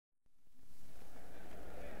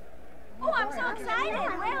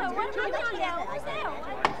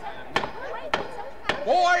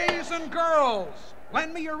Boys and girls,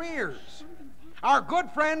 lend me your ears. Our good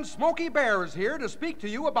friend Smokey Bear is here to speak to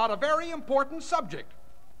you about a very important subject.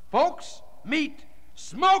 Folks, meet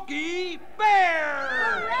Smokey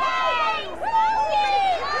Bear! Hooray! Smokey!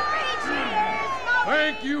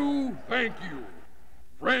 Thank you.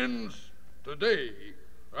 Friends, today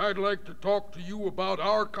I'd like to talk to you about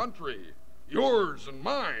our country, yours and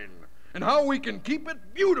mine, and how we can keep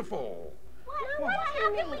it beautiful.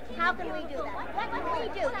 How can we do that? What can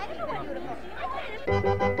we do?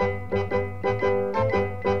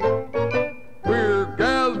 We're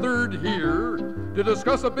gathered here to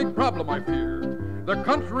discuss a big problem, I fear. The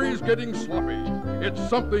country's getting sloppy. It's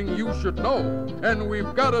something you should know. And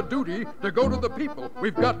we've got a duty to go to the people.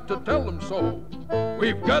 We've got to tell them so.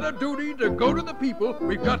 We've got a duty to go to the people.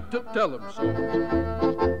 We've got to tell them so.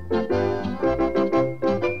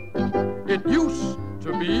 It used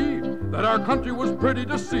to be that our country was pretty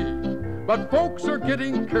to see. But folks are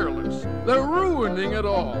getting careless. They're ruining it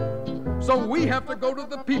all. So we have to go to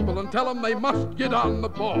the people and tell them they must get on the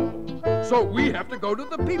ball. So we have to go to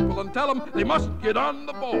the people and tell them they must get on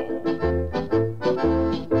the ball.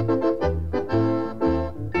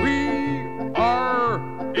 We are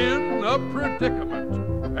in a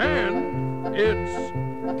predicament, and it's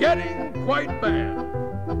getting quite bad.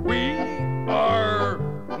 We are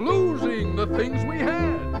losing the things we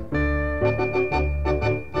had.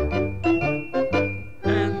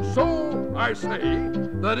 And so I say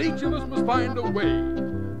that each of us must find a way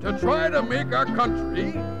to try to make our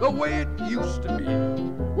country the way it used to be.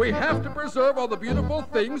 We have to preserve all the beautiful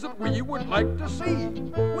things that we would like to see.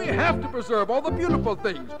 We have to preserve all the beautiful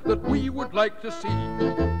things that we would like to see.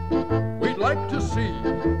 We'd like to see.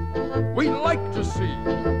 We'd like to see.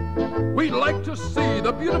 We'd like to see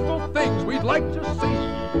the beautiful things we'd like to see.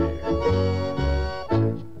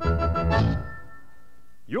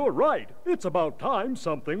 You're right. It's about time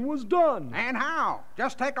something was done. And how?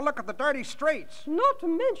 Just take a look at the dirty streets. Not to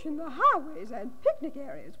mention the highways and picnic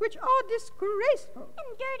areas, which are disgraceful.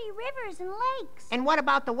 And dirty rivers and lakes. And what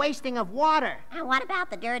about the wasting of water? And what about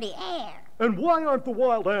the dirty air? And why aren't the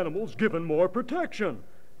wild animals given more protection?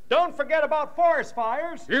 Don't forget about forest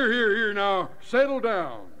fires. Here, now. Settle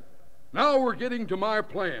down. Now we're getting to my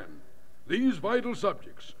plan. These vital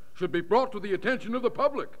subjects should be brought to the attention of the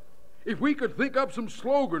public. If we could think up some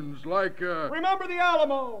slogans like, Remember the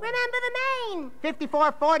Alamo. Remember the Maine.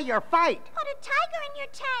 5440 or fight. Put a tiger in your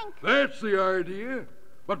tank. That's the idea.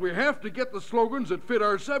 But we have to get the slogans that fit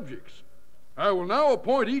our subjects. I will now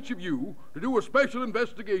appoint each of you to do a special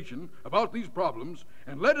investigation about these problems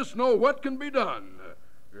and let us know what can be done.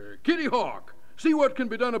 Kitty Hawk, see what can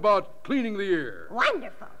be done about cleaning the air.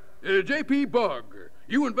 Wonderful. J.P. Bug,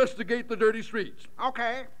 you investigate the dirty streets.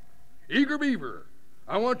 Okay. Eager Beaver,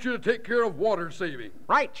 I want you to take care of water saving.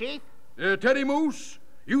 Right, Chief. Teddy Moose,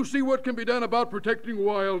 you see what can be done about protecting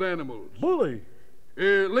wild animals. Bully.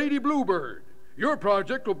 Lady Bluebird, your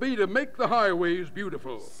project will be to make the highways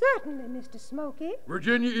beautiful. Certainly, Mr. Smokey.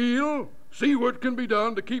 Virginia Eel, see what can be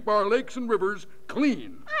done to keep our lakes and rivers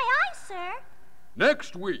clean. Aye, aye, sir.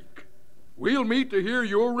 Next week, we'll meet to hear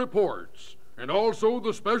your reports and also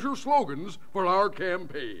the special slogans for our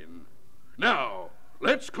campaign. Now,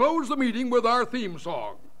 let's close the meeting with our theme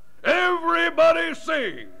song. Everybody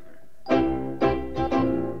sing!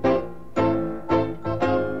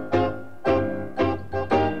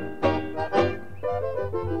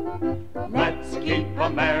 Let's keep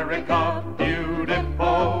America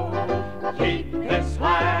beautiful. Keep this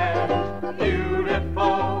land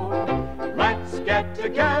beautiful. Let's get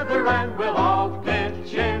together and we'll all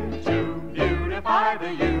pitch in to beautify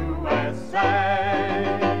the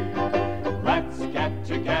USA. Let's get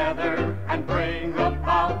together and bring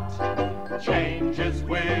about changes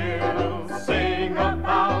we'll sing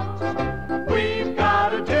about. We've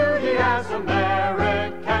got a duty as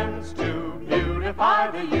Americans to beautify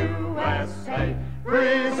the USA.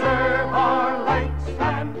 Preserve our lakes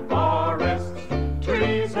and forests,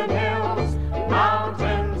 trees and hills,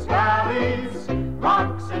 mountains, valleys,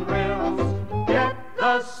 rocks and rills. Get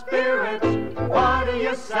the spirit, what do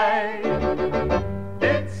you say?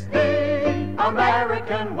 It's the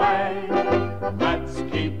American way. Let's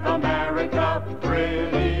keep America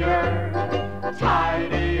prettier,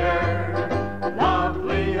 tidier,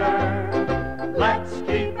 lovelier. Let's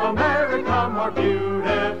keep America more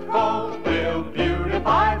beautiful. We'll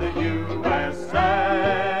beautify the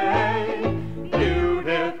USA.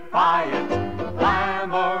 Beautify it,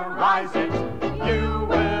 glamorize it. You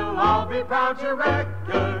will all be proud to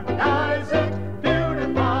recognize it.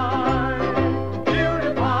 Beautify,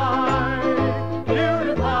 beautify,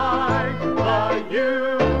 beautify the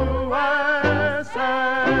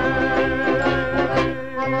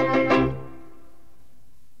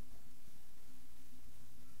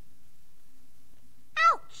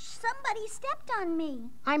Somebody stepped on me.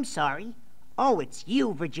 I'm sorry. Oh, it's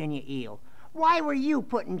you, Virginia Eel. Why were you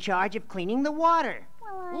put in charge of cleaning the water?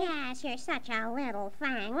 Yes, you're such a little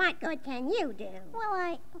thing. What good can you do?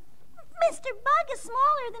 Mr. Bug is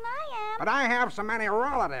smaller than I am. But I have so many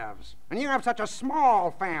relatives, and you have such a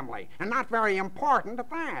small family, and not very important at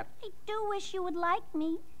that. I do wish you would like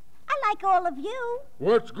me. I like all of you.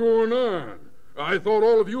 What's going on? I thought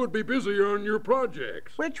all of you would be busy on your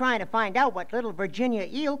projects. We're trying to find out what little Virginia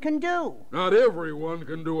Eel can do. Not everyone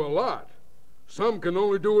can do a lot. Some can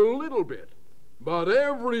only do a little bit. But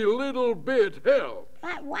every little bit helps.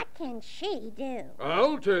 But what can she do?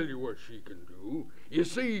 I'll tell you what she can do. You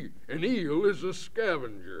see, an eel is a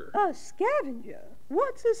scavenger. A scavenger?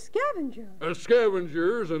 What's a scavenger? A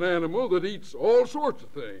scavenger is an animal that eats all sorts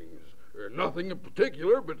of things. Nothing in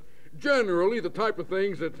particular, but generally the type of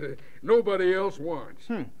things that nobody else wants.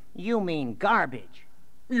 You mean garbage.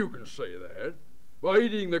 You can say that. By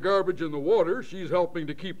eating the garbage in the water, she's helping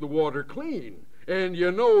to keep the water clean. And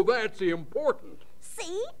you know that's important.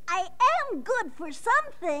 See, I am good for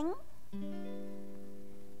something.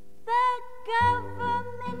 The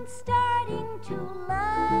government's starting to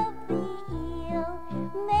love the eel,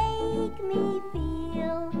 make me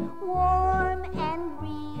feel warm and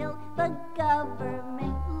real. The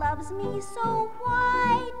government loves me, so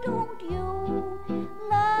why don't you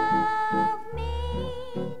love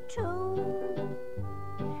me too?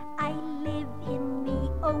 I live in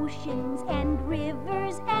the oceans and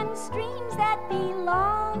rivers and streams that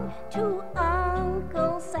belong to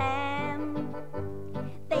Uncle Sam.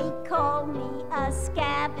 They call me a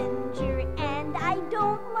scavenger, and I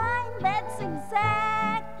don't mind, that's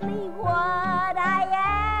exactly what I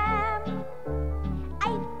am.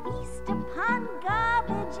 I feast upon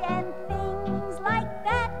garbage and things like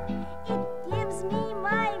that. It gives me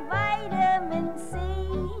my vitamin C.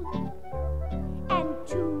 And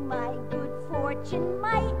to my good fortune,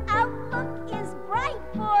 my outlook is bright,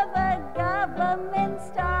 for the government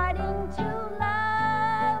starting to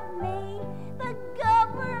love me. The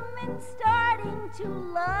government starting to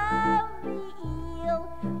love the eel,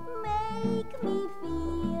 make me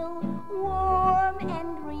feel warm and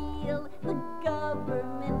real. The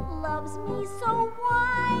government loves me, so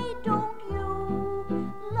why don't you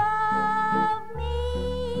love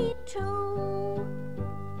me too?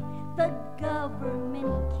 The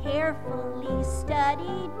government carefully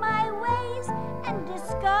studied my ways and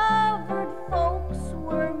discovered folks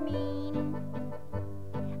were mean.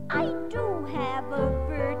 I do have a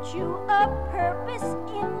virtue, a purpose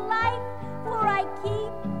in life, for I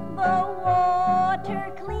keep the water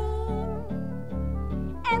clean.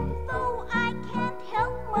 And though I can't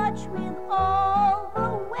help much with all the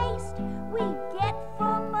waste we get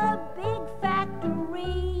from a big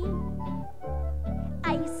factory,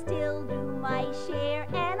 I still do my share,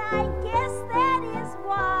 and I guess that is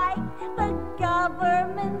why the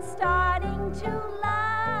government's starting to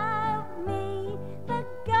love me. The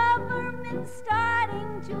government's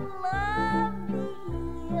starting to love the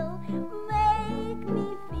eel, make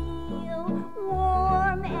me feel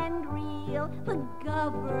warm and real. The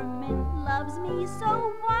government loves me,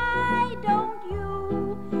 so why don't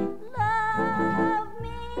you love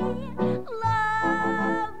me,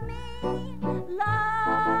 love me,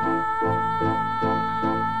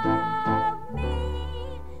 love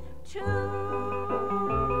me too?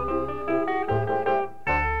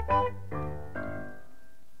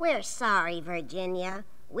 We're sorry, Virginia.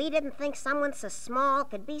 We didn't think someone so small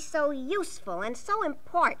could be so useful and so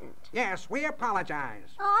important. Yes, we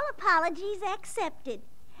apologize. All apologies accepted.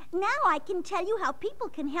 Now I can tell you how people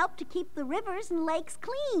can help to keep the rivers and lakes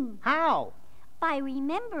clean. How? By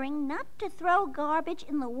remembering not to throw garbage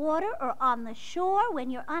in the water or on the shore when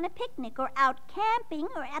you're on a picnic or out camping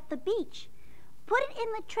or at the beach. Put it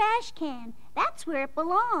in the trash can. That's where it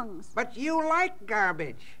belongs. But you like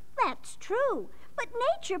garbage. That's true. But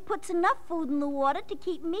nature puts enough food in the water to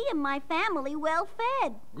keep me and my family well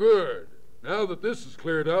fed. Good. Now that this is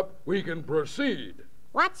cleared up, we can proceed.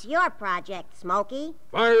 What's your project, Smokey?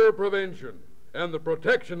 Fire prevention and the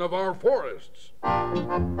protection of our forests.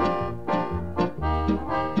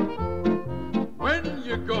 When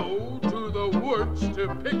you go to the woods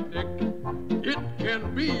to picnic, it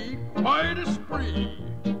can be quite a spree.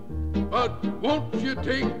 But won't you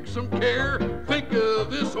take some care? Think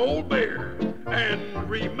of this old bear and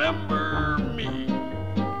remember me.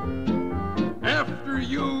 After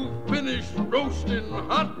you finish roasting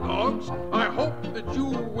hot dogs, I hope that you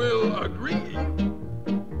will agree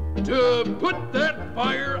to put that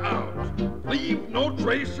fire out. Leave no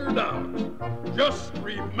trace or doubt. Just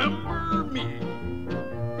remember me.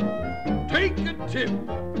 Take take a tip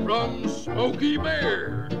from Smokey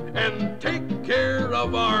Bear and take care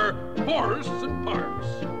of our forests and parks.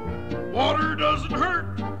 Water doesn't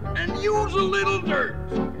hurt, and use a little dirt,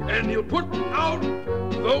 and you'll put out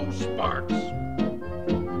those sparks.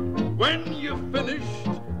 When you finished,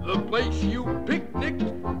 the place you picnicked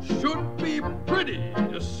should be pretty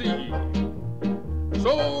to see.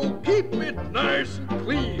 So keep it nice and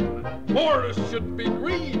clean. Forests should be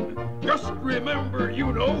green. Just remember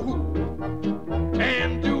you know who.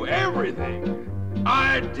 And do everything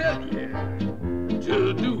I tell you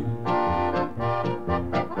to do.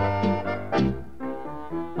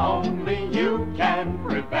 Only you can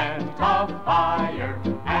prevent a fire,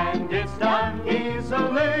 and it's done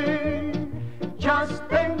easily. Just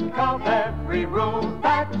think of every rule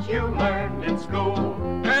that you learned in school.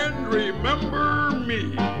 And remember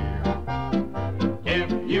me.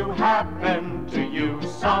 If you happen to use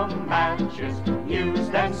some matches, use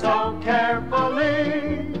them so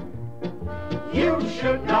carefully. You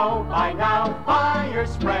should know by now fire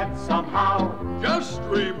spreads somehow. Just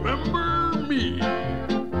remember me.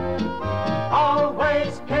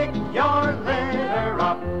 Always pick your litter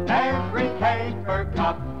up, every paper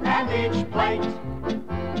cup and each plate.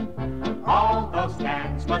 All those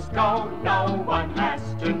cans must go, no one has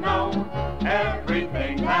to know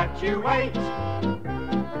everything that you ate.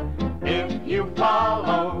 If you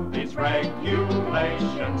follow these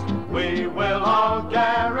regulations, we will all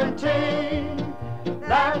guarantee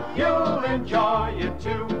that you'll enjoy it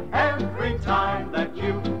too every time that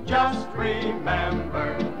you just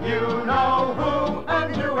remember. You know who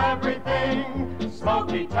and do everything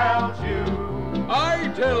Smokey tells you.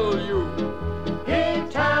 I tell you. He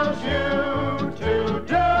tells you to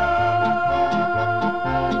do.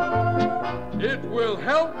 It will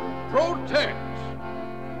help protect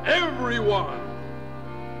everyone,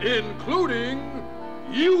 including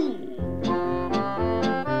you.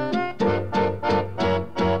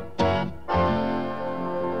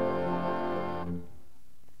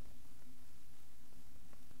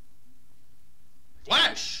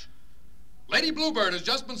 Flash! Lady Bluebird has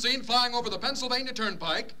just been seen flying over the Pennsylvania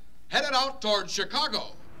Turnpike, headed out towards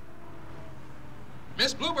Chicago.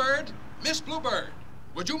 Miss Bluebird,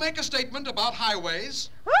 would you make a statement about highways?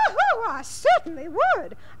 Oh, I certainly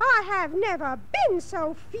would. I have never been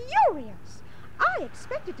so furious. I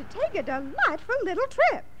expected to take a delightful little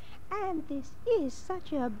trip. And this is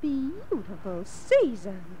such a beautiful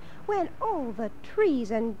season when all the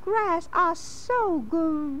trees and grass are so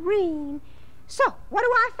green. So, what do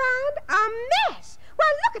I find? A mess! Well,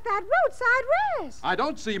 look at that roadside rest. I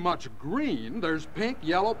don't see much green. There's pink,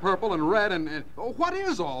 yellow, purple, and red, and what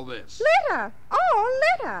is all this? Litter. All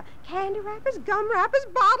litter. Candy wrappers, gum wrappers,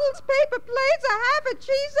 bottles, paper plates, a half a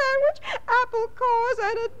cheese sandwich, apple cores,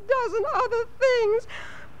 and a dozen other things.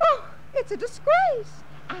 Oh, it's a disgrace.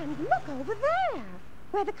 And look over there,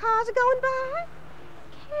 where the cars are going by.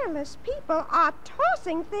 Careless people are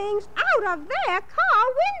tossing things out of their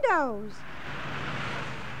car windows.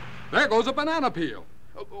 There goes a banana peel.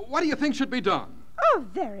 What do you think should be done? A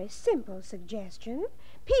very simple suggestion.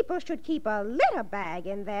 People should keep a litter bag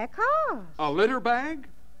in their cars. A litter bag?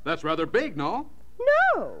 That's rather big, no?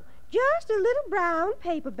 No, just a little brown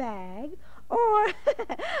paper bag, or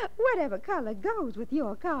whatever color goes with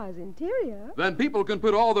your car's interior. Then people can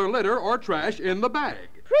put all their litter or trash in the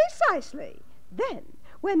bag. Precisely. Then,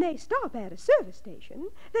 when they stop at a service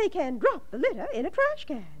station, they can drop the litter in a trash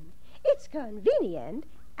can. It's convenient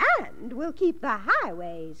and will keep the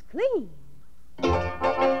highways clean.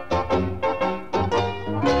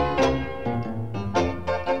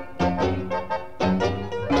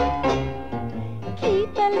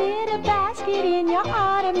 Keep a litter basket in your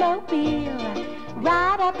automobile,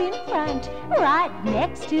 right up in front, right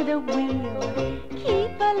next to the wheel.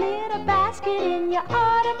 Keep a litter basket in your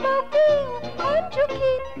automobile, and you'll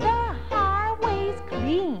keep the highways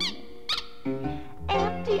clean.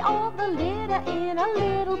 Empty all the litter in a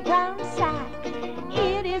little brown sack.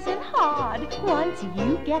 It isn't hard once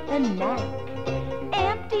you get the knack.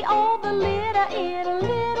 Empty all the litter in a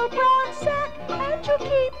little brown sack, and you'll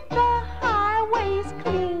keep the highways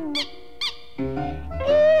clean.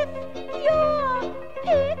 If you're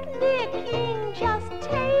picnicking, just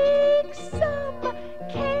take some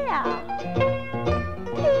care.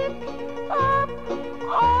 Pick up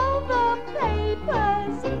all the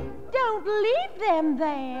papers. Don't leave them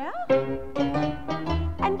there.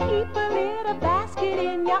 And keep a litter basket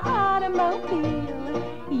in your automobile.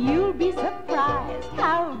 You'll be surprised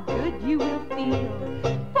how good you will feel.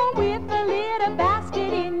 For with a litter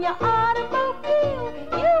basket in your automobile,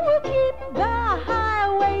 you will keep the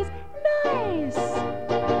highways nice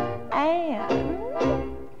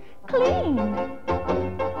and clean.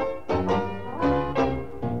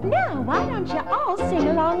 Why don't you all sing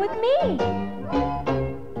along with me?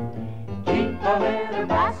 Keep a litter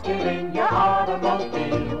basket in your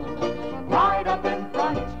automobile, right up in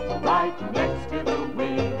front, right next to the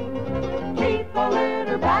wheel. Keep a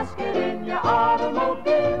litter basket in your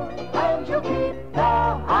automobile, and you'll keep the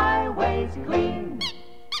highways clean.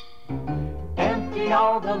 Empty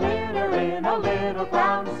all the litter in a little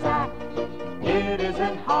brown sack. It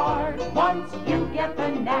isn't hard once you get the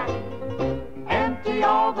knack. Empty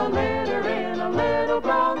all the litter in a little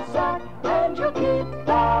brown sack, and you'll keep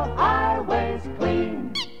the highways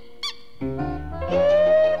clean.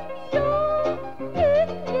 If you're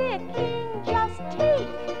picnicking, just take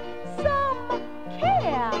some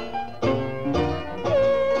care.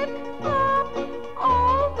 Pick up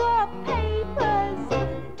all the papers,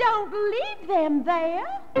 don't leave them there.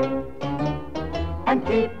 And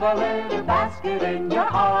keep a litter basket in your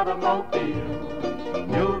automobile.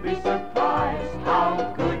 You'll be surprised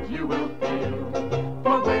how good you will feel.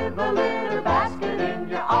 For with a litter basket in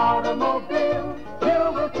your automobile,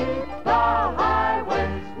 you will keep the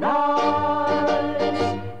highways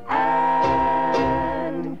nice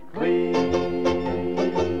and clean.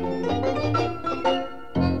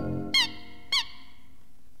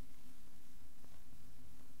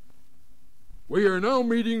 We are now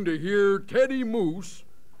meeting to hear Teddy Moose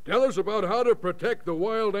tell us about how to protect the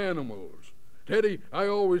wild animals. Teddy, I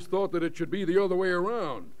always thought that it should be the other way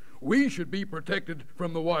around. We should be protected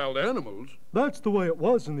from the wild animals. That's the way it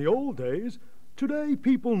was in the old days. Today,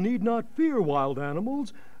 people need not fear wild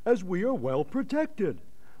animals, as we are well protected.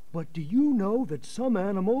 But do you know that some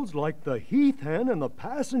animals, like the heath hen and the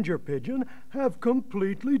passenger pigeon, have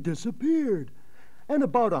completely disappeared? And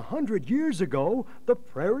about 100 years ago, the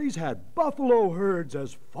prairies had buffalo herds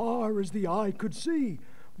as far as the eye could see.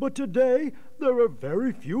 But today, there are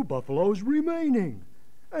very few buffaloes remaining.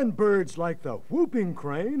 And birds like the whooping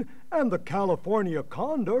crane and the California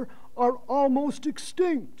condor are almost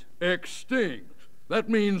extinct. Extinct? That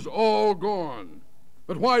means all gone.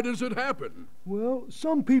 But why does it happen? Well,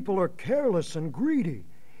 some people are careless and greedy.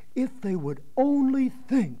 If they would only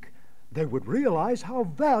think, they would realize how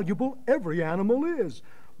valuable every animal is,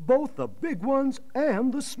 both the big ones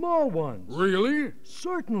and the small ones. Really?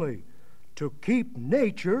 Certainly, to keep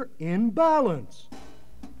nature in balance.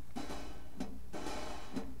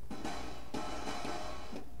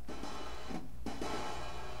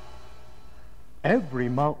 Every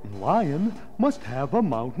mountain lion must have a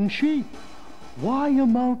mountain sheep. Why a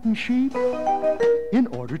mountain sheep? In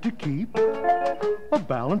order to keep a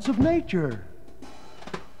balance of nature.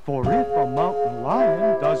 For if a mountain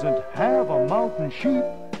lion doesn't have a mountain sheep,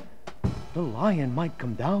 the lion might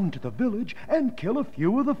come down to the village and kill a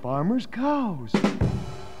few of the farmer's cows.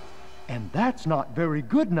 And that's not very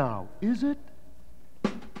good now, is it?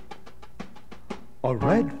 A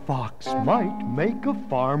red fox might make a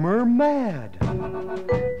farmer mad.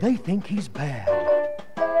 They think he's bad.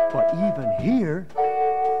 But even here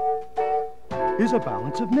is a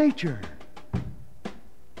balance of nature.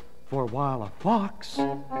 For while a fox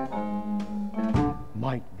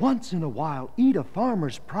might once in a while eat a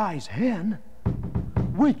farmer's prize hen,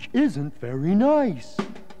 which isn't very nice,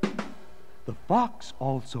 the fox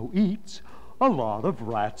also eats a lot of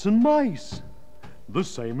rats and mice, the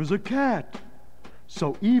same as a cat.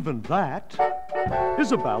 So even that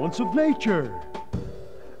is a balance of nature.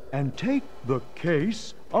 And take the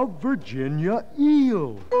case of Virginia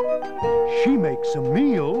Eel. She makes a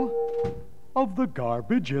meal of the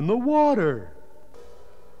garbage in the water.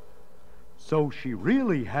 So she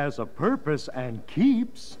really has a purpose and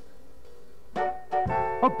keeps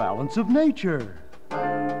a balance of nature.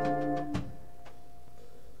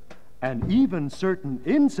 And even certain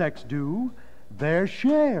insects do their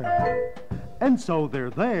share. And so they're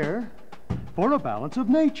there for a balance of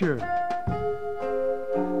nature.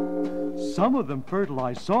 Some of them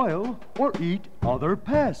fertilize soil or eat other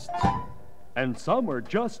pests. And some are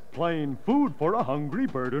just plain food for a hungry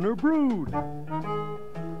bird and her brood.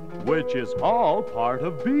 Which is all part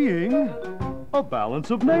of being a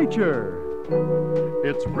balance of nature.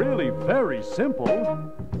 It's really very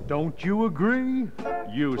simple. Don't you agree?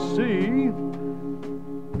 You see,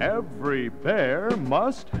 every bear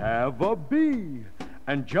must have a bee.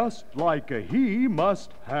 And just like a he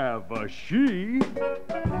must have a she,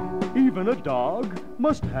 even a dog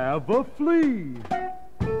must have a flea,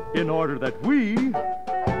 in order that we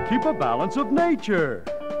keep a balance of nature.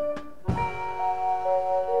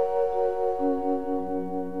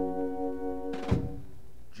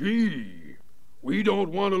 Gee, we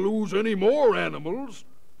don't want to lose any more animals.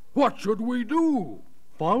 What should we do?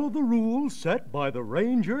 Follow the rules set by the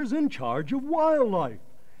rangers in charge of wildlife.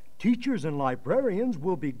 Teachers and librarians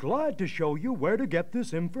will be glad to show you where to get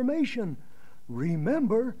this information.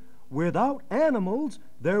 Remember, without animals,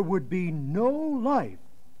 there would be no life.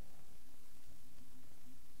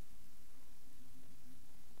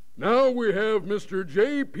 Now we have Mr.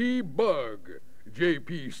 J.P. Bug.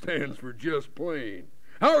 J.P. stands for just plain.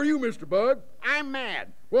 How are you, Mr. Bug? I'm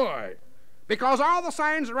mad. Why? Because all the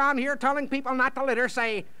signs around here telling people not to litter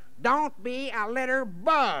say, "Don't be a litter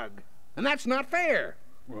bug." And that's not fair.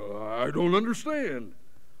 Well, I don't understand.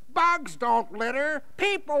 Bugs don't litter.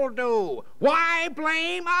 People do. Why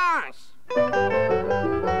blame us?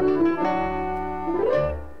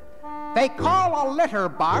 They call a litter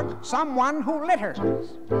bug someone who litters.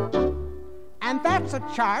 And that's a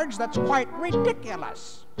charge that's quite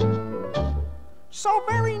ridiculous. So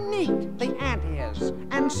very neat the ant is,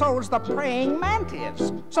 and so's the praying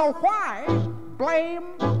mantis. So why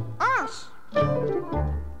blame us?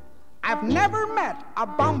 I've never met a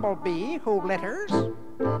bumblebee who litters.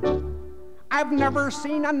 I've never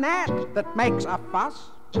seen a gnat that makes a fuss.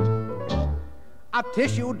 A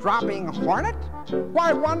tissue-dropping hornet?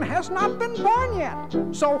 Why, one has not been born yet.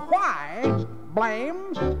 So why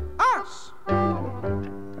blame us?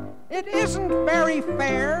 It isn't very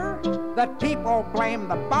fair that people blame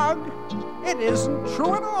the bug. It isn't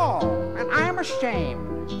true at all, and I'm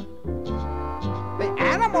ashamed. The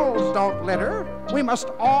animals don't litter. We must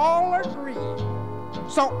all agree.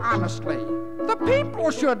 So honestly, the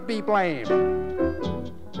people should be blamed.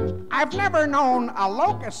 I've never known a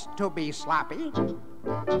locust to be sloppy.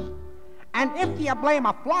 And if you blame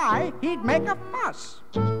a fly, he'd make a fuss.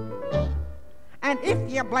 And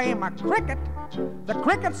if you blame a cricket, the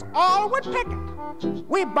crickets all would pick it.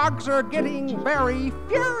 We bugs are getting very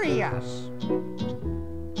furious.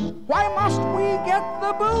 Why must we get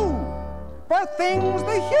the boo for things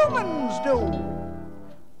the humans do?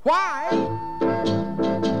 Why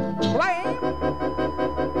blame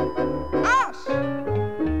us?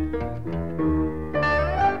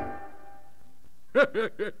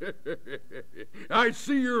 I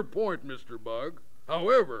see your point, Mr. Bug.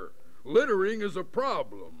 However, littering is a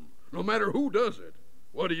problem, no matter who does it.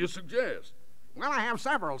 What do you suggest? Well, I have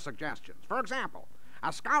several suggestions. For example,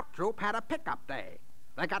 a scout troop had a pickup day.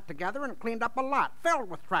 They got together and cleaned up a lot filled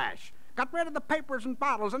with trash, got rid of the papers and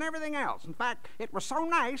bottles and everything else. In fact, it was so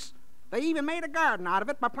nice, they even made a garden out of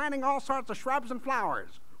it by planting all sorts of shrubs and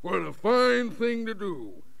flowers. What a fine thing to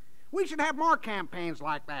do. We should have more campaigns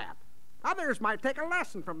like that. Others might take a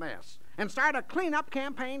lesson from this and start a cleanup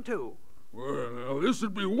campaign, too. Well, now, this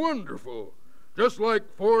would be wonderful. Just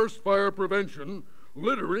like forest fire prevention,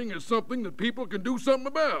 littering is something that people can do something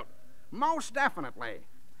about. Most definitely.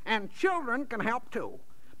 And children can help, too,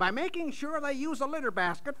 by making sure they use a litter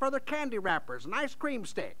basket for their candy wrappers and ice cream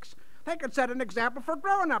sticks. They could set an example for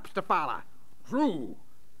grown-ups to follow. True.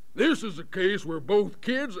 This is a case where both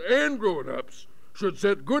kids and grown-ups should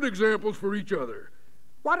set good examples for each other.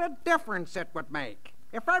 What a difference it would make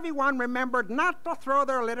if everyone remembered not to throw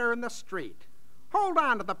their litter in the street. Hold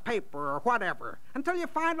on to the paper or whatever until you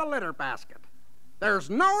find a litter basket. There's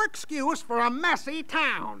no excuse for a messy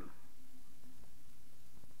town.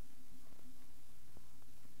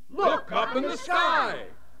 Look up in the sky!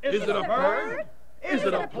 Is it a bird? Is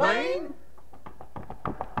it a plane?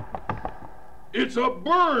 It's a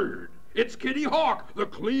bird! It's Kitty Hawk, the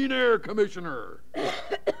Clean Air Commissioner.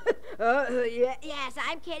 Yes,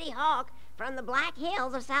 I'm Kitty Hawk from the Black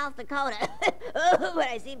Hills of South Dakota. But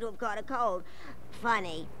I seem to have caught a cold.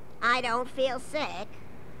 Funny, I don't feel sick.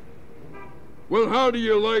 Well, how do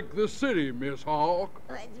you like the city, Miss Hawk?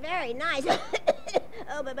 It's very nice.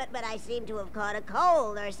 But I seem to have caught a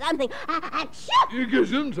cold or something. You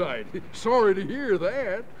gesundheit. Sorry to hear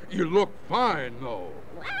that. You look fine, though.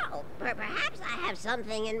 Well, perhaps I have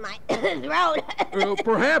something in my throat. Well,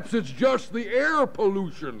 perhaps it's just the air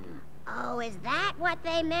pollution. Oh, is that what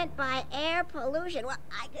they meant by air pollution? Well,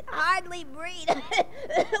 I can hardly breathe.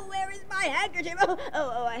 Where is my handkerchief?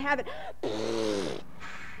 Oh, I have it.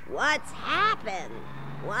 What's happened?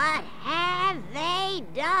 What have they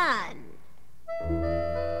done?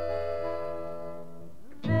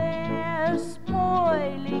 They're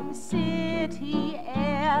spoiling city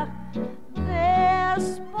air. They're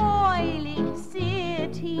spoiling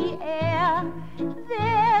city air.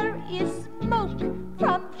 There is smoke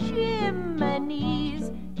from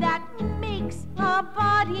chimneys that makes our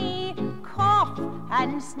body cough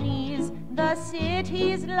and sneeze. The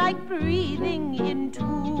city's like breathing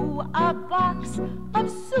into a box of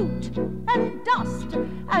soot and dust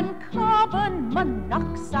and carbon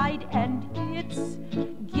monoxide, and it's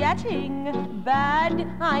getting bad,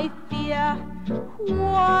 I fear.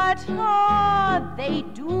 What are they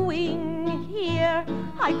doing here?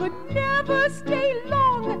 I could never stay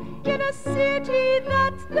long in a city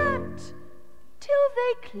that's that. Till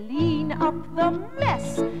they clean up the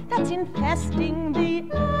mess that's infesting the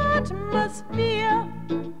atmosphere.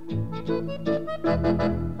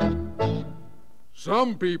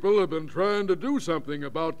 Some people have been trying to do something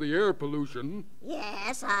about the air pollution.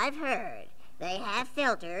 Yes, I've heard. They have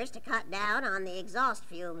filters to cut down on the exhaust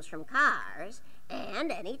fumes from cars,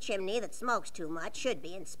 and any chimney that smokes too much should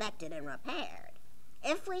be inspected and repaired.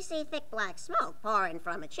 If we see thick black smoke pouring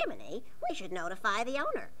from a chimney, we should notify the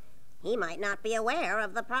owner. He might not be aware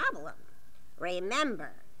of the problem.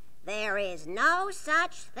 Remember, there is no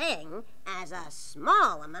such thing as a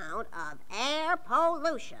small amount of air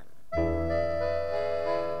pollution.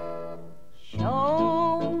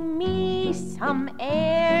 Show me some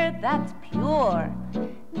air that's pure.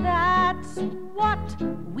 That's what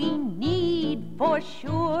we need for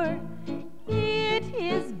sure. It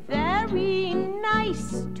is very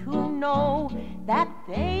nice to know that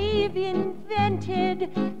they've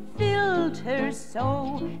invented filters,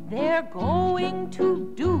 so they're going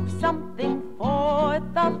to do something for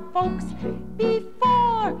the folks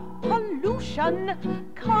before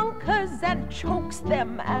pollution conquers and chokes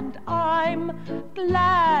them. And I'm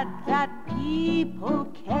glad that people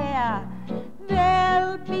care.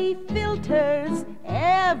 There'll be filters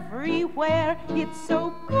everywhere. It's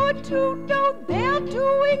so good to know they're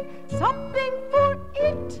doing something for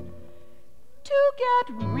it, to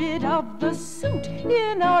get rid of the soot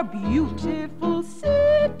in our beautiful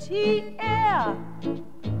city air.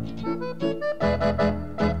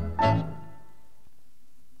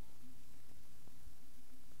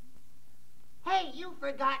 Hey, you've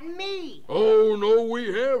forgotten me. Oh, no, we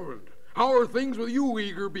haven't. How are things with you,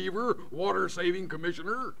 Eager Beaver, water-saving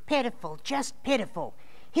commissioner? Pitiful, just pitiful.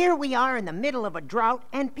 Here we are in the middle of a drought,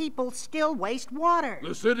 and people still waste water.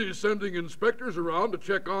 The city's sending inspectors around to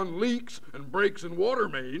check on leaks and breaks in water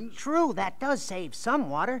mains. True, that does save some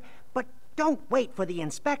water, but don't wait for the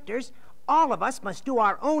inspectors. All of us must do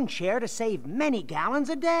our own share to save many gallons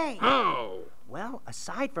a day. How? Well,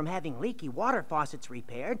 aside from having leaky water faucets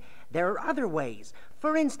repaired, there are other ways.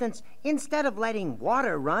 For instance, instead of letting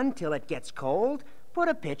water run till it gets cold, put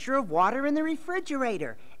a pitcher of water in the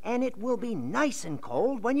refrigerator, and it will be nice and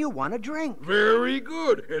cold when you want a drink. Very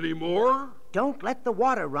good. Any more? Don't let the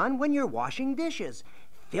water run when you're washing dishes.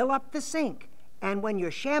 Fill up the sink, and when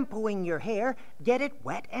you're shampooing your hair, get it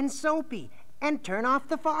wet and soapy, and turn off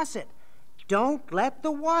the faucet. Don't let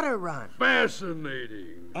the water run.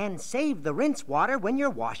 Fascinating. And save the rinse water when you're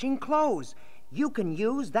washing clothes. You can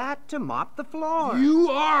use that to mop the floor. You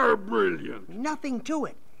are brilliant. Nothing to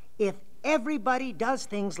it. If everybody does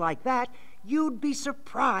things like that, you'd be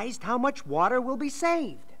surprised how much water will be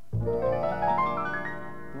saved.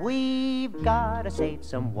 We've gotta save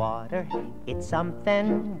some water. It's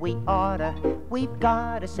something we oughta. We've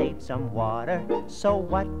gotta save some water. So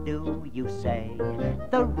what do you say?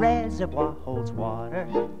 The reservoir holds water,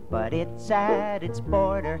 but it's at its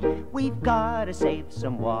border. We've gotta save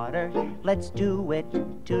some water. Let's do it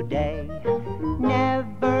today.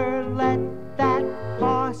 Never let that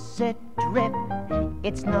faucet drip.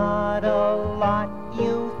 It's not a lot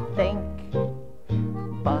you think,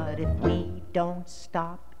 but if we don't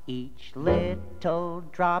stop each little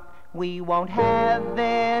drop, we won't have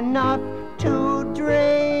enough to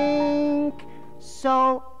drink.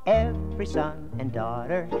 So every son and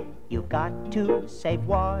daughter, you've got to save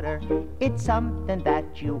water. It's something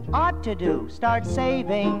that you ought to do. Start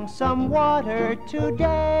saving some water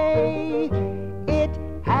today. It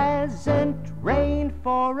hasn't rained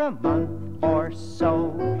for a month or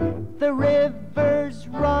so. The river's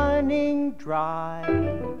running dry.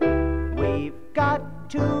 We've got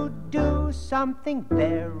to do something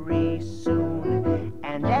very soon,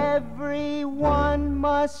 and everyone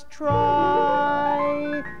must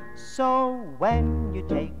try. So when you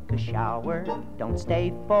take a shower, don't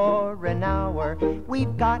stay for an hour.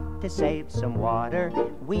 We've got to save some water.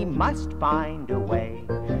 We must find a way.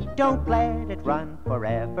 Don't let it run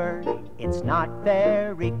forever. It's not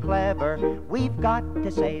very clever. We've got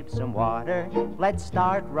to save some water. Let's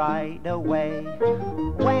start right away.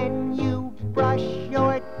 When you brush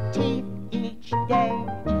your teeth each day,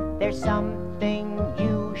 there's something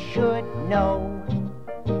you should know.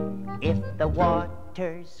 If the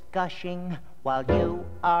water's gushing while you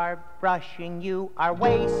are brushing, you are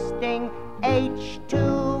wasting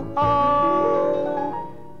H2O.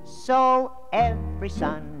 So every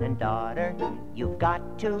son and daughter, you've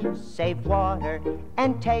got to save water,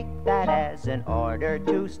 and take that as an order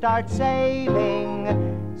to start saving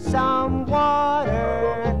some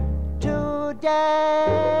water today.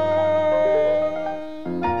 day.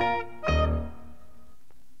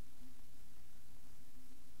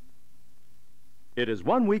 It is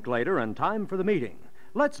 1 week later and time for the meeting.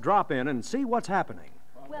 Let's drop in and see what's happening.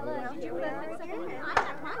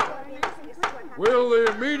 Will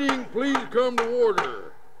the meeting please come to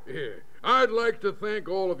order? I'd like to thank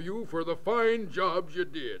all of you for the fine jobs you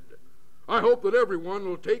did. I hope that everyone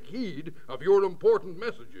will take heed of your important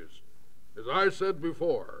messages. As I said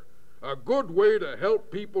before, a good way to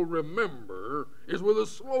help people remember is with a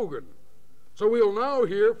slogan. So we'll now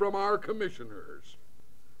hear from our commissioners.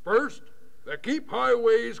 First, the Keep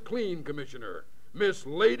Highways Clean Commissioner, Miss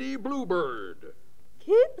Lady Bluebird.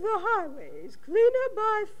 Keep the highways cleaner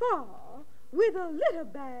by far with a litter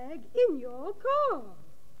bag in your car.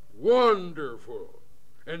 Wonderful.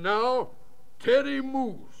 And now, Teddy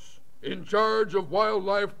Moose, in charge of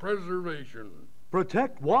wildlife preservation.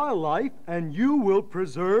 Protect wildlife and you will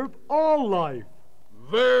preserve all life.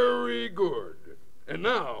 Very good. And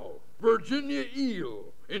now, Virginia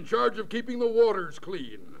Eel, in charge of keeping the waters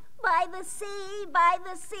clean. By the sea, by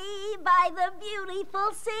the sea, by the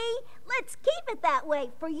beautiful sea. Let's keep it that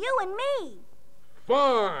way for you and me.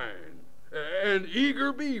 Fine. And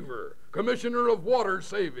Eager Beaver, Commissioner of Water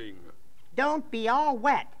Saving. Don't be all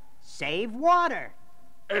wet. Save water.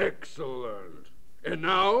 Excellent. And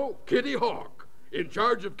now, Kitty Hawk, in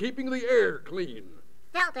charge of keeping the air clean.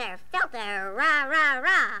 Filter, filter, rah, rah,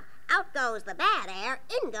 rah. Out goes the bad air,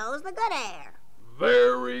 in goes the good air.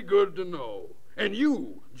 Very good to know. And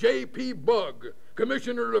you, J.P. Bug,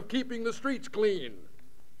 Commissioner of Keeping the Streets Clean.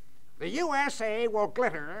 The USA will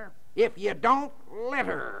glitter if you don't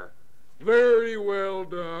litter. Very well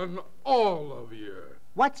done, all of you.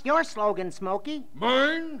 What's your slogan, Smokey?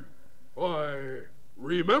 Mine? Why,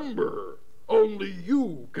 remember, only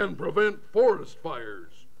you can prevent forest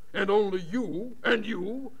fires. And only you, and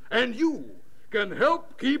you, and you can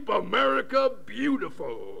help keep America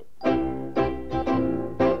beautiful.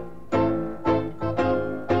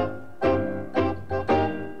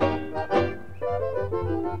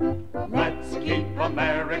 Let's keep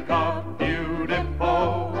America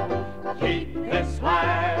beautiful. Keep this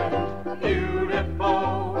land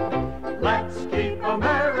beautiful. Let's keep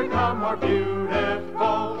America more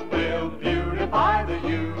beautiful. We'll beautify the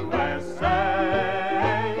USA.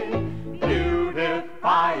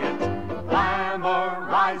 Beautify it,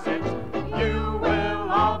 glamorize it. You will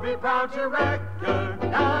all be proud to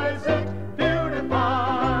recognize it.